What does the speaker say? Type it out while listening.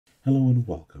Hello and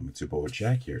welcome. It's your boy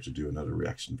Jack here to do another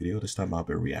reaction video. This time I'll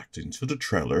be reacting to the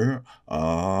trailer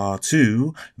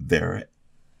to their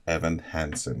Evan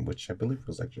Hansen, which I believe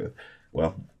was actually,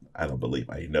 well, I don't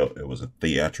believe, I know it was a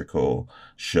theatrical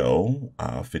show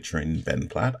featuring Ben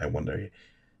Platt. I wonder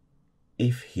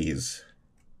if he's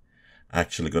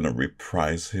actually going to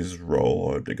reprise his role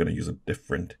or if they're going to use a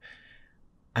different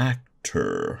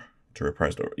actor to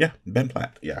reprise the role. Yeah, Ben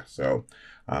Platt. Yeah, so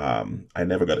I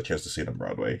never got a chance to see it on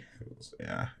Broadway.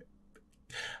 Yeah,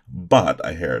 but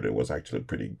I heard it was actually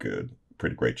pretty good,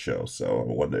 pretty great show. So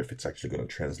I wonder if it's actually going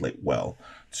to translate well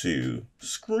to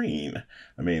screen.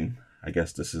 I mean, I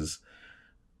guess this is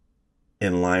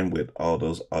in line with all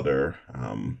those other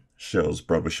shows,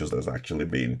 Broadway shows that's actually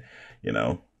been,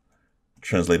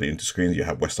 translated into screens. You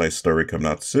have West Side Story coming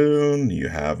out soon. You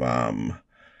have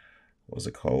what's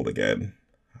it called again?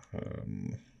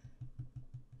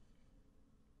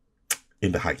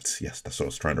 In the Heights. Yes, that's what I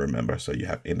was trying to remember. So you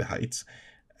have In the Heights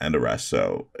and the rest.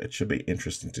 So it should be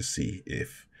interesting to see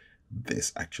if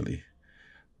this actually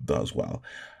does well.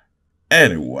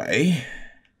 Anyway,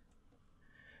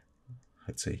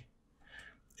 let's see.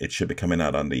 It should be coming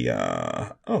out on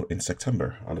the in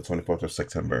September, on the 24th of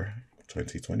September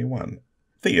 2021.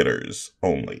 Theaters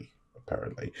only,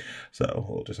 apparently. So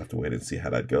we'll just have to wait and see how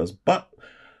that goes. But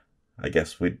I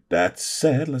guess with that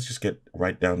said, let's just get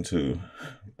right down to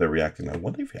the reacting. I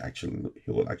wonder if he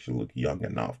will actually look young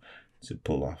enough to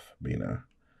pull off being a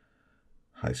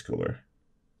high schooler.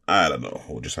 I don't know.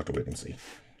 We'll just have to wait and see.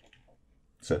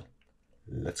 So,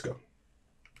 let's go.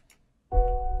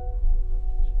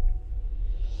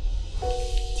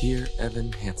 Dear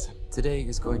Evan Hansen, today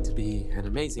is going to be an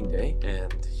amazing day,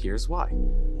 and here's why.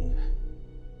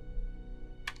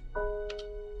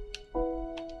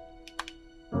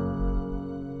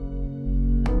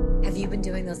 Have you been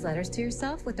doing those letters to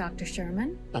yourself with Dr.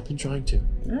 Sherman? I've been trying to.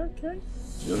 Okay.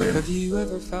 Have you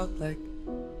ever felt like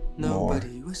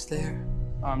nobody was there?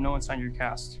 No one signed your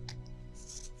cast.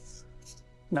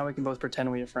 Now we can both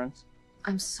pretend we are friends.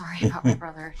 I'm sorry about my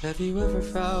brother. Have you ever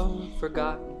felt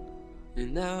forgotten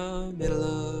in the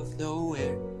middle of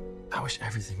nowhere? I wish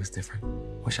everything was different.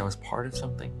 Wish I was part of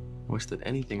something. Wish that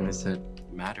anything I said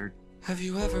mattered. Have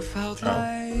you ever felt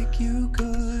like you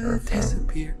could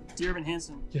disappear? Dear Evan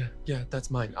Hansen. Yeah,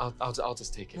 that's mine. I'll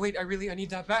just take it. Wait, I need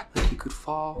that back. Like you could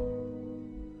fall,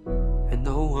 and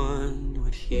no one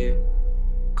would hear.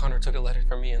 Connor took a letter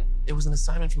from me, and it was an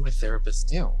assignment from my therapist.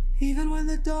 Still. Even when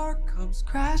the dark comes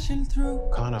crashing through.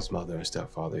 Connor's mother and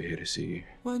stepfather are here to see you.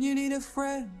 When you need a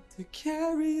friend to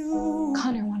carry you.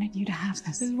 Connor wanted you to have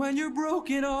this. And when you're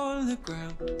broken on the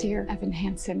ground. Dear Evan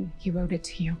Hansen, he wrote it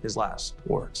to you. His last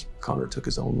words, Connor took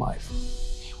his own life.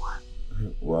 He what?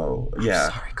 Whoa, yeah.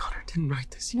 I'm sorry, Connor didn't write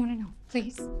this. No,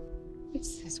 please. It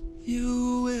says,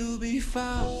 You will be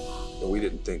found. We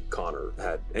didn't think Connor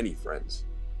had any friends.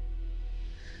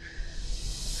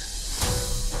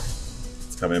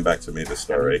 Coming back to me, the Are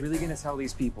story. you really gonna tell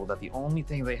these people that the only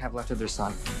thing they have left of their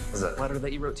son is a letter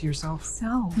that you wrote to yourself?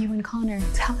 so, you and Connor,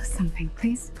 tell us something,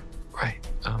 please. Right.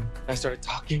 I started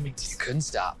talking. You couldn't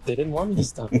stop. They didn't want me to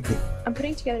stop. I'm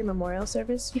putting together a memorial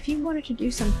service. If you wanted to do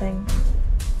something.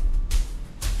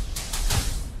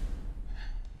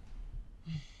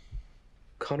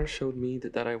 Connor showed me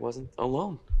that I wasn't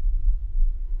alone.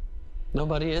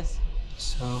 Nobody is.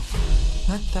 So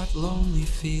let that lonely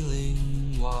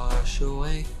feeling wash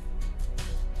away.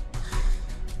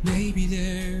 Maybe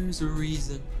there's a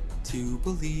reason to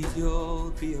believe you'll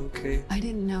be okay. I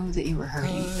didn't know that you were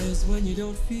hurting. 'Cause when you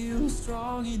don't feel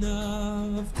strong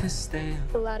enough to stand,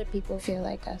 A lot of people feel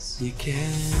like us. you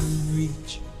can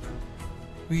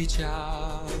reach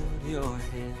out your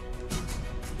hand.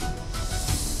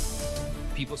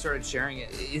 People started sharing it.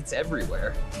 It's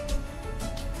everywhere.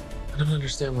 I don't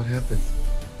understand what happened.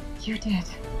 You did.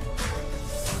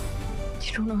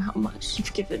 You don't know how much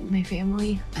you've given my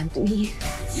family and me.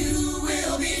 You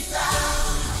will be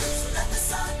found. Let the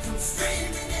sun come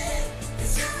streaming in.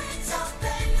 It's your top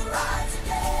and you rise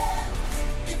again.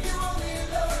 If you only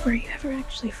look. Were you ever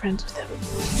actually friends with him?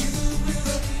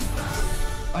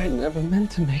 I never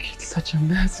meant to make it such a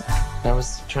mess. I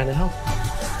was trying to help.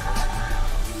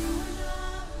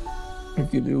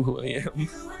 If you knew who I am,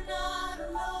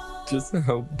 just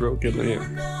how broken I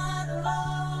am.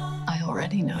 I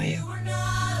already know you.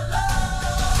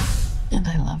 And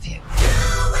I love you.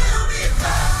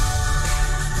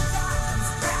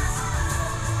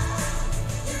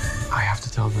 I have to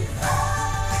tell them.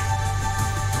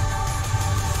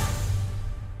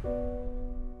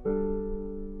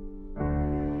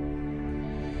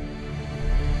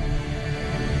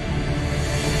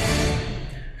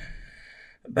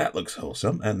 That looks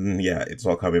wholesome. And yeah, it's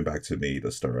all coming back to me, the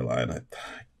storyline. I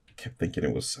kept thinking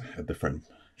it was a different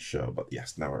show, but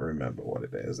yes, now I remember what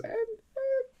it is. And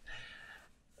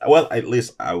well, at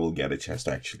least I will get a chance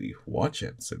to actually watch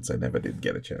it, since I never did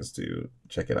get a chance to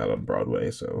check it out on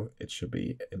Broadway. So it should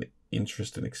be an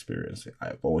interesting experience.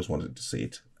 I've always wanted to see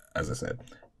it, as I said,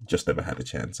 just never had a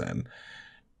chance. And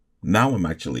now I'm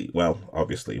actually, well,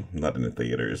 obviously not in the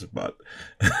theaters, but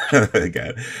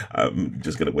again, I'm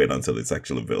just going to wait until it's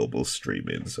actually available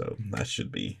streaming. So that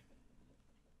should be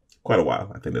quite a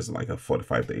while. I think there's like a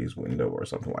 45 days window or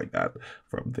something like that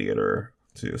from theater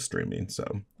to streaming.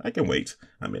 So I can wait.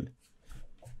 I mean,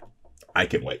 I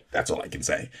can wait. That's all I can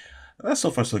say. That's so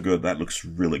far so good. That looks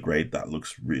really great. That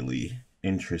looks really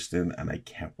interesting. And I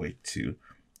can't wait to,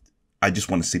 I just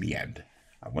want to see the end.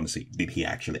 I want to see, did he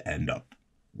actually end up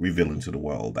revealing to the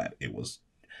world that it was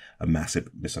a massive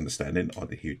misunderstanding, or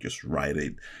did he just write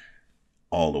it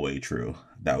all the way through?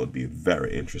 That would be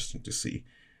very interesting to see.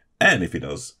 And if he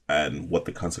does, and what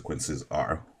the consequences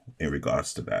are in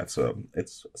regards to that. So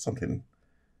it's something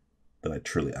that I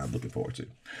truly am looking forward to.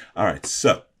 All right,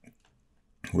 so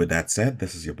with that said,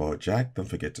 this is your boy Jack. Don't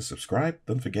forget to subscribe.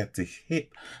 Don't forget to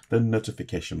hit the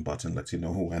notification button. Let you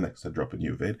know when next I drop a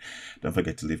new vid. Don't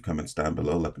forget to leave comments down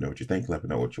below. Let me know what you think. Let me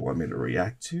know what you want me to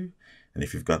react to. And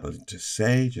if you've got nothing to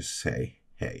say, just say,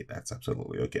 hey, that's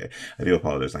absolutely okay. I do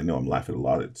apologize. I know I'm laughing a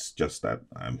lot. It's just that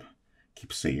I'm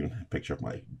keep seeing a picture of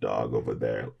my dog over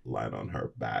there lying on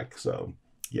her back. So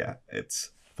yeah,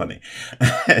 it's funny.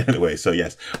 Anyway, so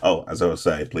yes. Oh, as I was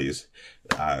saying, please,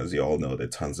 as you all know, there are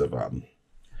tons of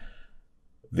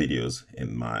videos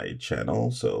in my channel,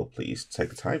 so please take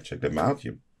the time, check them out.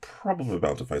 You're probably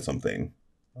bound to find something,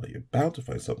 or you're bound to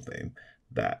find something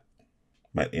that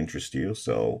might interest you.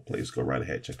 So please go right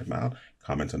ahead, check them out,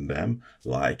 comment on them,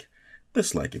 like,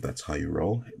 dislike if that's how you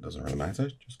roll. It doesn't really matter.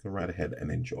 Just go right ahead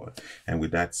and enjoy. And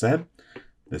with that said,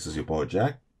 this is your boy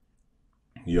Jack.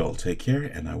 You all take care,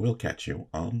 and I will catch you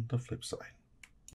on the flip side.